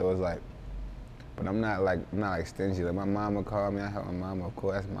saying? So it's like, but I'm not like stingy. Like my mama call me, I help my mama, of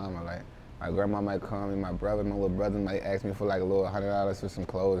course, that's mama. Like my grandma might call me, my little brother might ask me for like a little $100 for some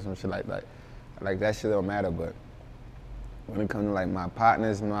clothes or some shit like that. Like that shit don't matter, but when it comes to like my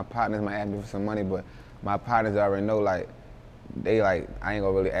partners might ask me for some money, but my partners already know like, they like, I ain't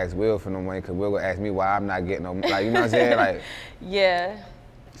gonna really ask Will for no money because Will gonna ask me why I'm not getting no money. Like, you know what I'm saying? Like, yeah.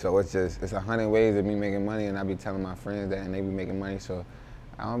 So it's 100 ways of me making money, and I be telling my friends that, and they be making money. So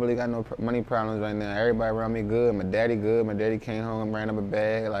I don't really got no money problems right now. Everybody around me good. My daddy good. My daddy came home and ran up a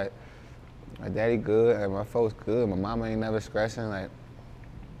bag. Like, my daddy good, and my folks good. My mama ain't never scratching. Like,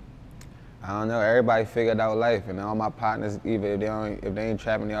 I don't know. Everybody figured out life, and all my partners, even if they ain't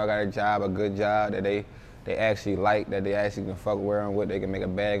trapping, they all got a job, a good job that they actually like, that they actually can fuck around with. They can make a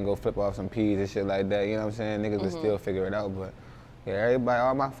bag and go flip off some peas and shit like that. You know what I'm saying? Niggas can still figure it out, but yeah, everybody,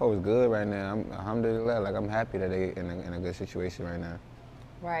 all my folks good right now. Alhamdulillah, like I'm happy that they in a good situation right now.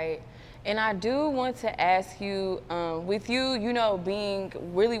 Right. And I do want to ask you, with you, you know, being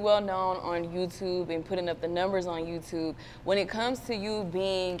really well known on YouTube and putting up the numbers on YouTube, when it comes to you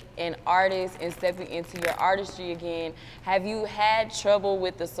being an artist and stepping into your artistry again, have you had trouble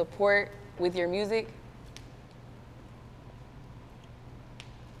with the support with your music?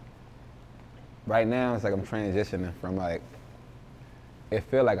 Right now, it's like I'm transitioning from like, it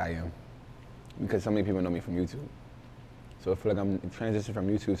feel like I am, because so many people know me from YouTube. So I feel like I'm transitioning from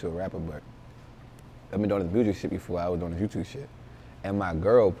YouTube to a rapper, but I've been doing this music shit before I was doing this YouTube shit. And my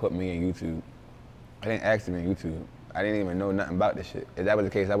girl put me in YouTube. I didn't ask to be in YouTube. I didn't even know nothing about this shit. If that was the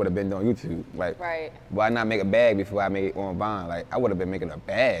case, I would have been doing YouTube. Like, right. Why not make a bag before I made it on Vine? Like, I would have been making a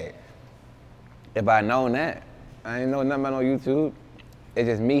bag. If I known that, I ain't know nothing about no YouTube. It's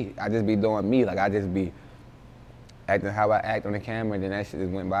just me. I just be doing me. Like, I just be acting how I act on the camera, and then that shit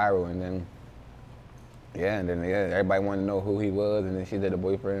just went viral, and then, everybody wanted to know who he was, and then she did a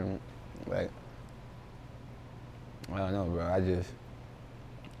boyfriend. Like, I don't know, bro.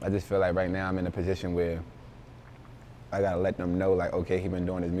 I just feel like right now I'm in a position where I gotta let them know, like, okay, he been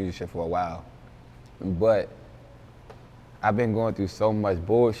doing this music shit for a while. But I've been going through so much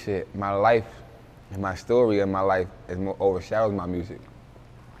bullshit. My life, and my story in my life overshadows my music.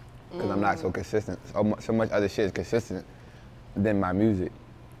 Because I'm not so consistent. So much other shit is consistent than my music.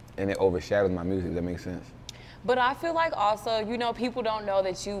 And it overshadows my music, if that makes sense. But I feel like also, you know, people don't know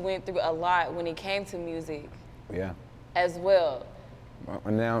that you went through a lot when it came to music. Yeah. As well. Well,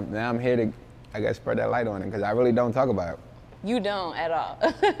 now I'm here to, I guess, spread that light on it, because I really don't talk about it. You don't at all.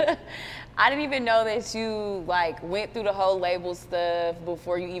 I didn't even know that you like went through the whole label stuff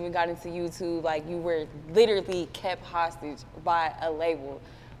before you even got into YouTube. Like, you were literally kept hostage by a label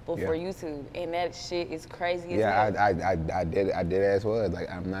before YouTube, and that shit is crazy as hell. I did as well. Like,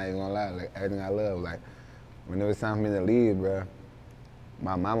 I'm not even gonna lie. Like, everything I love. Like, when it was time for me to leave, bro,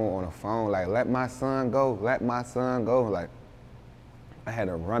 my mama on the phone, like, let my son go, let my son go. Like, I had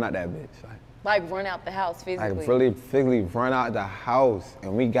to run out that bitch. Like run out the house physically? Like, really physically run out the house.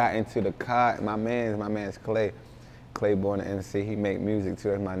 And we got into the car. My man's Clay. Clay born in NC. He make music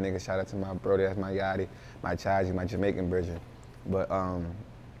too. That's my nigga. Shout out to my brody. That's my yachty, my Chaji, my Jamaican bridger. But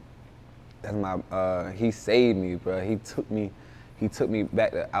that's my, he saved me, bro. He took me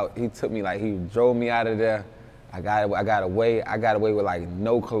back out. He took me, like, he drove me out of there. I got away with like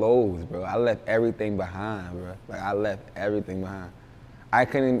no clothes, bro. I left everything behind, bro. Like, I left everything behind. They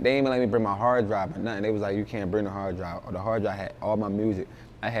didn't even let me bring my hard drive or nothing. They was like, you can't bring the hard drive. The hard drive had all my music.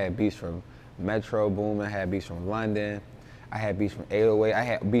 I had beats from Metro Boomin, I had beats from London, I had beats from 808, I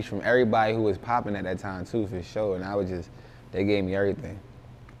had beats from everybody who was popping at that time too, for sure. And they gave me everything.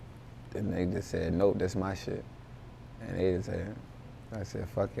 Then they just said, nope, that's my shit. And they just said, I said,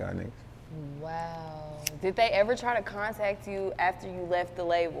 fuck y'all niggas. Wow. Did they ever try to contact you after you left the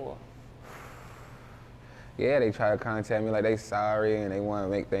label? Yeah, they try to contact me like they sorry and they want to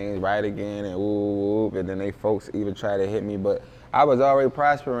make things right again and whoop, and then they folks even try to hit me, but I was already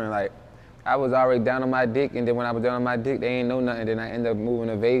prospering. Like, I was already down on my dick, and then when I was down on my dick, they ain't know nothing. Then I ended up moving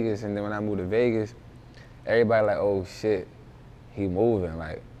to Vegas, and then when I moved to Vegas, everybody like, oh shit, he moving,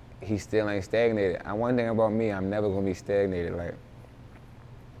 like, he still ain't stagnated. And one thing about me, I'm never gonna be stagnated. Like,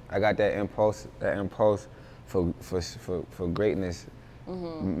 I got that impulse for greatness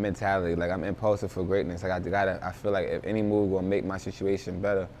mentality. Like I'm impulsive for greatness. Like I feel like if any move gonna make my situation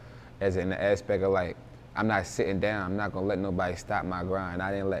better, as in the aspect of like, I'm not sitting down. I'm not gonna let nobody stop my grind.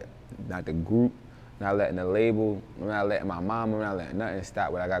 I didn't let, not the group, not letting the label, I'm not letting my mama, I'm not letting nothing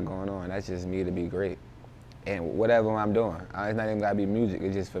stop what I got going on. That's just me to be great. And whatever I'm doing, it's not even gotta be music.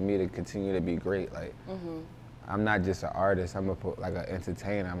 It's just for me to continue to be great. Like, I'm not just an artist. I'm like an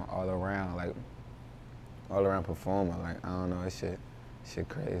entertainer. I'm an all around performer. Like, I don't know, it's shit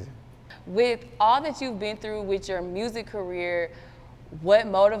crazy. With all that you've been through with your music career, what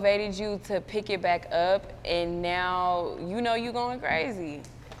motivated you to pick it back up, and now you know you going crazy?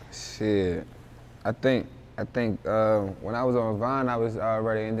 Shit, I think when I was on Vine, I was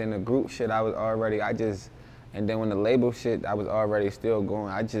already, and then the group shit, I was already, and then when the label shit, I was already still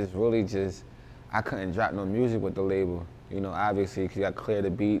going. I couldn't drop no music with the label. You know, obviously, because you got to clear the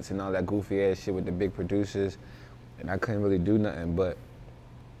beats and all that goofy ass shit with the big producers, and I couldn't really do nothing. But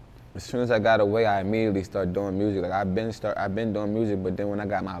as soon as I got away, I immediately started doing music. Like I've been doing music, but then when I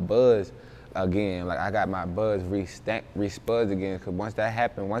got my buzz again, like I got my buzz re-spuzzed again, because once that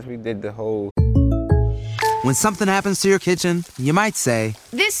happened, once we did the whole. When something happens to your kitchen, you might say,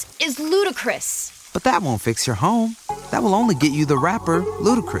 "This is ludicrous." But that won't fix your home. That will only get you the rapper,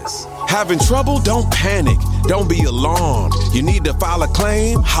 Ludacris. Having trouble? Don't panic. Don't be alarmed. You need to file a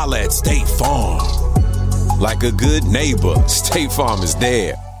claim? Holla at State Farm. Like a good neighbor, State Farm is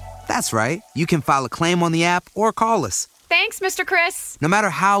there. That's right. You can file a claim on the app or call us. Thanks, Mr. Chris. No matter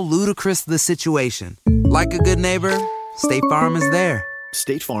how ludicrous the situation, like a good neighbor, State Farm is there.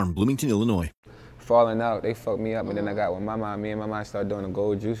 State Farm, Bloomington, Illinois. Falling out, they fucked me up, and then I got with my mom. Me and my mom started doing the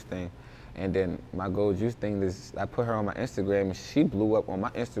gold juice thing. And then my gold juice thing, I put her on my Instagram, and she blew up on my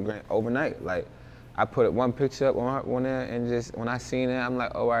Instagram overnight. Like, I put one picture up on there, and just when I seen it, I'm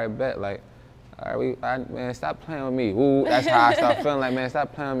like, oh, all right, bet. Like, all right, man, stop playing with me. Ooh, that's how I start feeling like, man,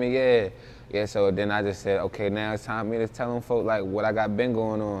 stop playing with me, yeah. So then I just said, okay, now it's time for me to tell them folk like what I got been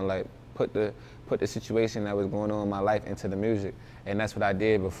going on, like put the situation that was going on in my life into the music. And that's what I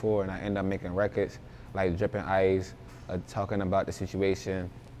did before, and I ended up making records like Dripping Ice, talking about the situation.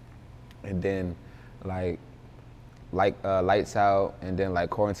 And then, like Lights Out, and then like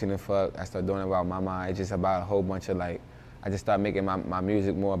Quarantine and Fuck, I started doing it about my mind. It's just about a whole bunch of like, I just started making my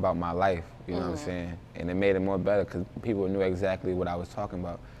music more about my life, you know what I'm saying? And it made it more better because people knew exactly what I was talking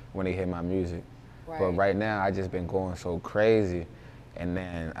about when they hear my music. Right. But right now, I just been going so crazy, and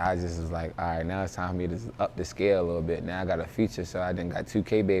then I just was like, all right, now it's time for me to up the scale a little bit. Now I got a feature, so I then got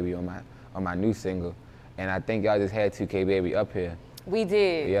 2K Baby on my new single, and I think y'all just had 2K Baby up here. We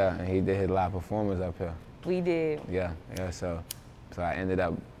did. Yeah, and he did his live performance up here. We did. Yeah, so I ended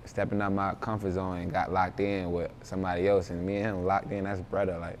up stepping out my comfort zone and got locked in with somebody else, and me and him locked in, that's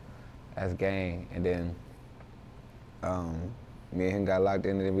brother, like, that's gang. And then me and him got locked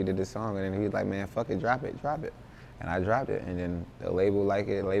in, and then we did the song, and then he was like, man, fuck it, drop it. And I dropped it, and then the label liked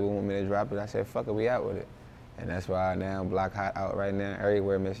it, the label wanted me to drop it, I said, fuck it, we out with it. And that's why now Block Hot out right now,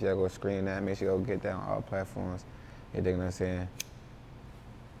 everywhere, make sure y'all go screen that, make sure y'all go get that on all platforms. You dig what I'm saying?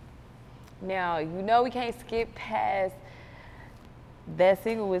 Now, you know we can't skip past that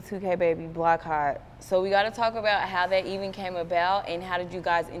single with 2K Baby, Block Hot. So we got to talk about how that even came about, and how did you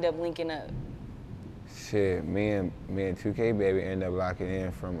guys end up linking up? Shit, me and 2K Baby ended up locking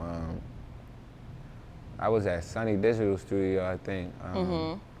in from, I was at Sunny Digital Studio, I think.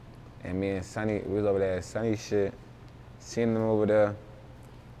 And me and Sunny, we was over there at Sunny shit, seen them over there.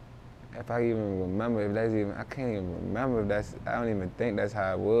 If I even remember, I can't even remember if that's, I don't even think that's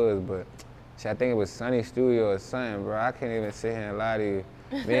how it was, but shit, I think it was Sunny Studio or something, bro. I can't even sit here and lie to you.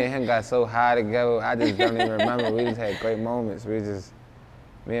 Me and him got so high together, I just don't even remember. We just had great moments.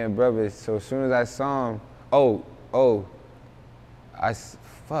 Me and brothers, so as soon as I saw him, I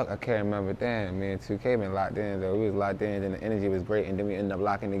can't remember. Damn, me and 2K been locked in though. We was locked in, and the energy was great, and then we ended up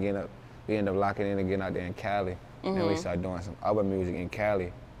locking in again out there in Cali. And then we started doing some other music in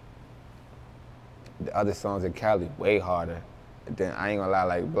Cali. The other songs in Cali way harder. Then I ain't gonna lie,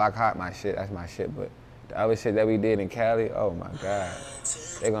 like Block Hot, my shit, that's my shit. But the other shit that we did in Cali, oh my God,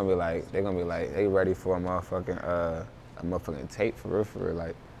 they gonna be like, they ready for a motherfucking tape for real.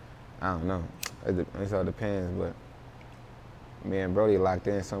 Like, I don't know. It all depends. But me and Brody locked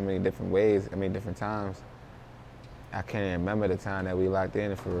in so many different ways. I mean, different times. I can't even remember the time that we locked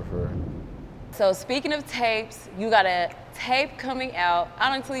in for real. So speaking of tapes, you got a tape coming out.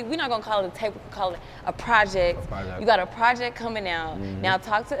 Honestly, we're not gonna call it a tape, we're gonna call it a project. You got a project coming out. Now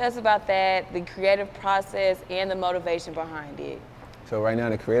talk to us about that, the creative process and the motivation behind it. So right now,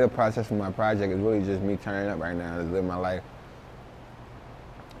 the creative process for my project is really just me turning up right now to live my life.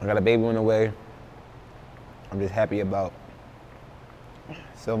 I got a baby on the way. I'm just happy about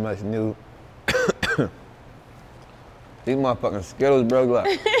So much new. These motherfucking Skittles, bro. Look.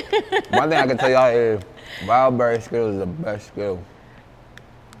 One thing I can tell y'all is wild berry Skittles is the best Skittles.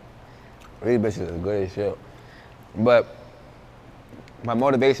 These bitches are good as shit. But my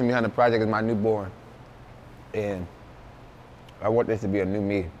motivation behind the project is my newborn. And I want this to be a new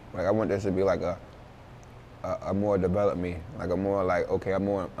me. Like I want this to be like a more developed me. Like a more like, okay, I'm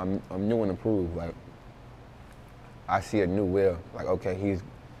new and improved. Like I see a new Will. Like, okay, he's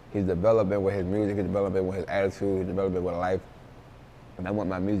developing with his music, he's developing with his attitude, he's developing with life. And I want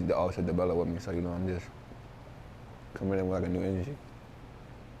my music to also develop with me. So, you know, I'm just coming in with like a new energy.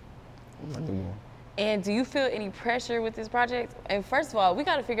 And do you feel any pressure with this project? And first of all, we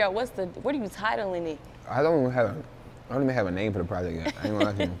gotta figure out what are you titling it? I don't even have a name for the project yet. I ain't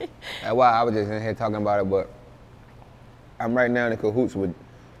gonna lie to you. That's why I was just in here talking about it, but I'm right now in the cahoots with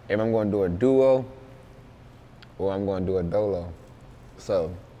if I'm gonna do a duo or I'm gonna do a dolo.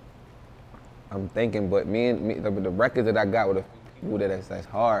 So I'm thinking, but the records that I got with the people that's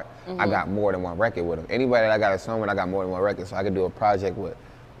hard, I got more than one record with them. Anybody that I got a song with, I got more than one record, so I could do a project with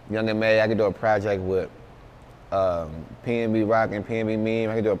Young and May, I could do a project with PNB Rock and PNB Meme,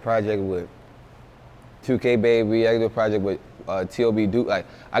 I could do a project with 2K Baby, I could do a project with T.O.B. Duke. Like,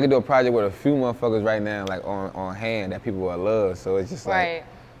 I could do a project with a few motherfuckers right now, like on hand that people will love. So it's just like,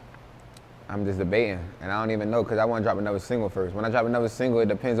 I'm just debating, and I don't even know because I want to drop another single first. When I drop another single, it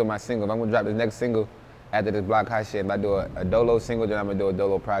depends on my single. If I'm gonna drop this next single after this Block High shit, if I do a dolo single, then I'm gonna do a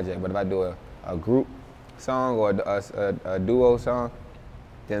dolo project. But if I do a group song or a duo song,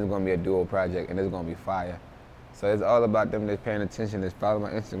 then it's gonna be a duo project, and it's gonna be fire. So it's all about them just paying attention, just follow my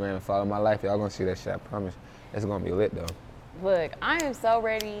Instagram, follow my life. Y'all gonna see that shit, I promise. It's gonna be lit though. Look, I am so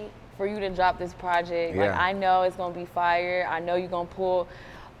ready for you to drop this project. Yeah. Like, I know it's gonna be fire. I know you're gonna pull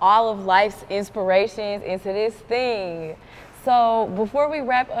all of life's inspirations into this thing. So before we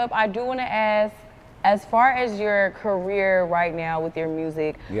wrap up, I do wanna ask, as far as your career right now with your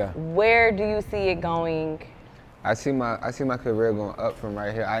music, where do you see it going? I see my career going up from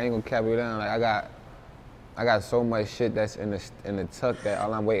right here. I ain't gonna cap you down. Like I got so much shit that's in the tuck that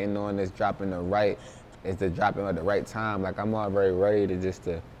all I'm waiting on is dropping the right time. Like I'm already ready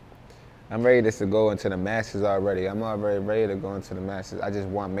I'm ready just to go into the masses already. I'm already ready to go into the masses. I just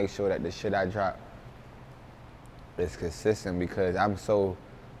want to make sure that the shit I drop is consistent because I'm so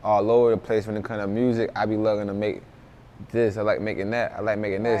all over the place when it comes to music. I be loving to make this, I like making that, I like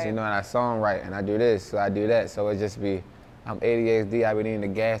making this, you know, and I songwrite and I do this, so I do that. So it just be, I'm ADHD, I be needing the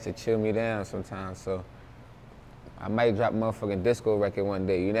gas to chill me down sometimes. So I might drop a motherfucking disco record one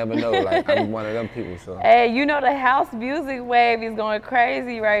day. You never know, like I'm one of them people, so. Hey, you know the house music wave is going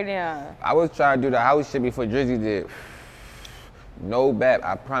crazy right now. I was trying to do the house shit before Drizzy did. No bap,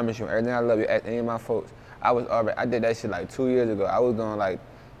 I promise you, everything I love you, ask any of my folks. I did that shit like 2 years ago. I was going like,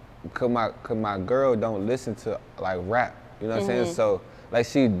 cause my girl don't listen to like rap, you know what I'm saying? So like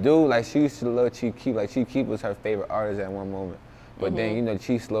she used to love Chief Keef, like Chief Keef was her favorite artist at one moment. But then, you know,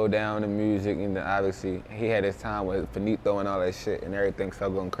 Chief slowed down the music, and then obviously he had his time with Finito and all that shit, and everything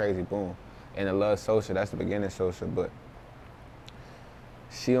started going crazy, boom. And the Love Social, that's the beginning of Social, but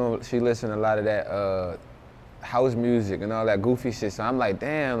she listened to a lot of that house music and all that goofy shit. So I'm like,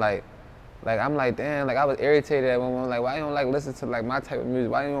 damn, I was irritated at one moment, like, why you don't like listen to like my type of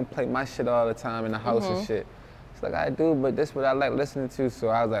music? Why you don't play my shit all the time in the house and shit? It's like, I do, but this what I like listening to. So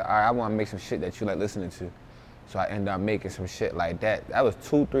I was like, all right, I want to make some shit that you like listening to. So I ended up making some shit like that. That was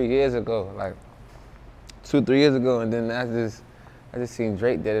 2-3 years ago, like 2-3 years ago, and then I just seen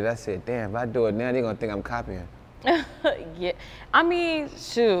Drake did it. I said, damn, if I do it now, they gonna think I'm copying. Yeah, I mean,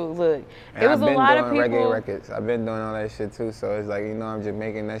 shoot, look, and it was a lot of people. I've been doing reggae records. I've been doing all that shit too. So it's like, you know, I'm just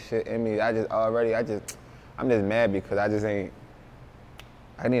making that shit in me. I'm just mad because I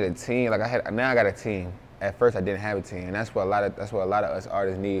need a team. Like now I got a team. At first I didn't have a team, and that's what a lot of us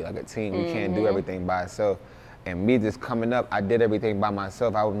artists need, like a team. You can't do everything by yourself. And me just coming up, I did everything by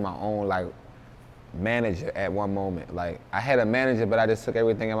myself. I was my own like manager at one moment. Like I had a manager, but I just took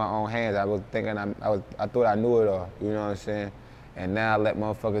everything in my own hands. I was thinking I thought I knew it all. You know what I'm saying? And now I let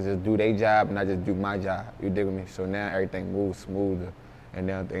motherfuckers just do their job, and I just do my job. You dig with me? So now everything moves smoother, and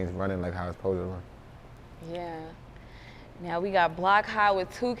now things running like how it's supposed to run. Yeah. Now we got Block High with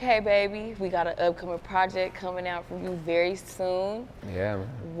 2K Baby. We got an upcoming project coming out from you very soon. Yeah, man.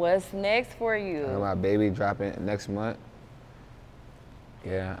 What's next for you? My baby dropping next month.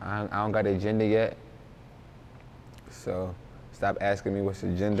 Yeah, I don't got the agenda yet. So stop asking me what's the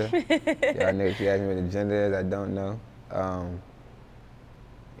agenda. Y'all niggas keep asking me what the agenda is, I don't know.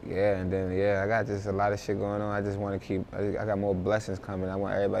 Yeah, and then I got just a lot of shit going on. I just want to I got more blessings coming. I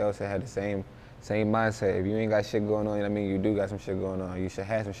want everybody else to have the Same mindset. If you ain't got shit going on, you know what I mean, you do got some shit going on. You should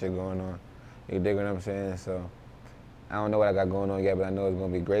have some shit going on. You dig what I'm saying? So I don't know what I got going on yet, but I know it's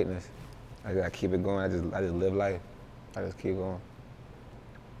gonna be greatness. I gotta keep it going. I just live life. I just keep going.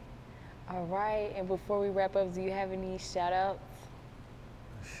 All right, and before we wrap up, do you have any shout outs?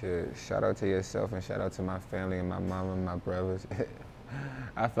 Shit, shout out to yourself and shout out to my family and my mama and my brothers.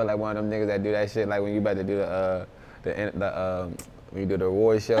 I feel like one of them niggas that do that shit like when you about to do when you do the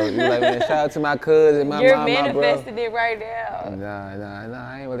award show. You like, man, shout out to my cousin, my You're mom, my bro. You're manifesting it right now. Nah,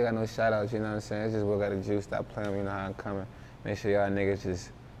 I ain't really got no shout outs, you know what I'm saying? It's just work out the juice, stop playing, you know how I'm coming. Make sure y'all niggas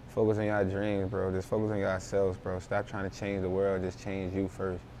just focus on y'all dreams, bro. Just focus on yourselves, bro. Stop trying to change the world, just change you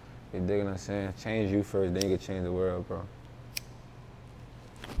first. You dig what I'm saying? Change you first, then you can change the world, bro.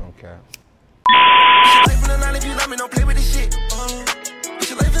 Okay. Life in the line if you love me, don't play with this shit. Put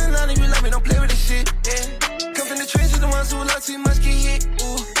your life in the line if you love me, don't play with this shit. Yeah. Come from the trenches, the ones who love too much get hit.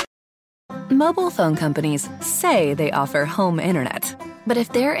 Ooh. Mobile phone companies say they offer home internet. But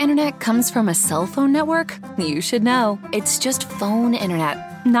if their internet comes from a cell phone network, you should know. It's just phone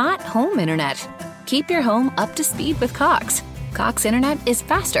internet, not home internet. Keep your home up to speed with Cox. Cox internet is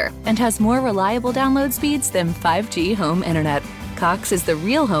faster and has more reliable download speeds than 5G home internet. Cox is the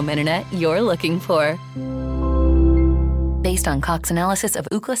real home internet you're looking for. Based on Cox analysis of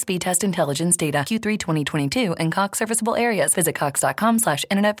Ookla speed test intelligence data Q3 2022 and Cox serviceable areas, visit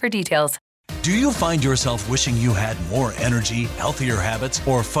cox.com/internet for details. Do you find yourself wishing you had more energy, healthier habits,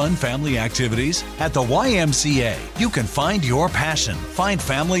 or fun family activities? At the YMCA, you can find your passion, find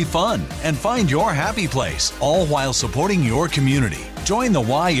family fun, and find your happy place, all while supporting your community. Join the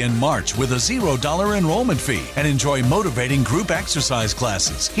Y in March with a $0 enrollment fee and enjoy motivating group exercise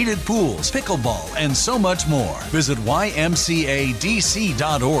classes, heated pools, pickleball, and so much more. Visit ymcadc.org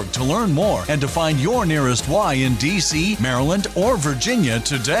to learn more and to find your nearest Y in DC, Maryland, or Virginia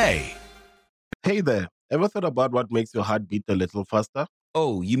today. Hey there, ever thought about what makes your heart beat a little faster?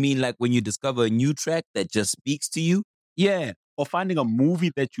 Oh, you mean like when you discover a new track that just speaks to you? Yeah, or finding a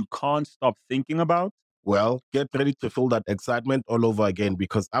movie that you can't stop thinking about? Well, get ready to feel that excitement all over again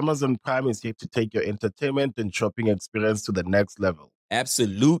because Amazon Prime is here to take your entertainment and shopping experience to the next level.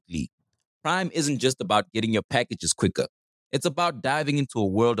 Absolutely. Prime isn't just about getting your packages quicker. It's about diving into a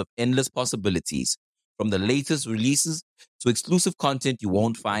world of endless possibilities, from the latest releases to exclusive content you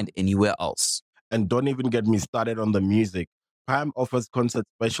won't find anywhere else. And don't even get me started on the music. Prime offers concert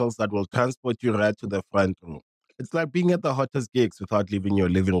specials that will transport you right to the front row. It's like being at the hottest gigs without leaving your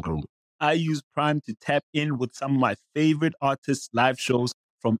living room. I use Prime to tap in with some of my favorite artists' live shows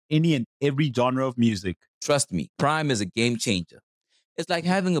from any and every genre of music. Trust me, Prime is a game changer. It's like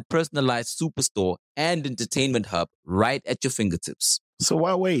having a personalized superstore and entertainment hub right at your fingertips. So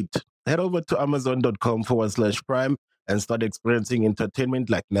why wait? Head over to amazon.com/Prime and start experiencing entertainment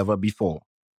like never before.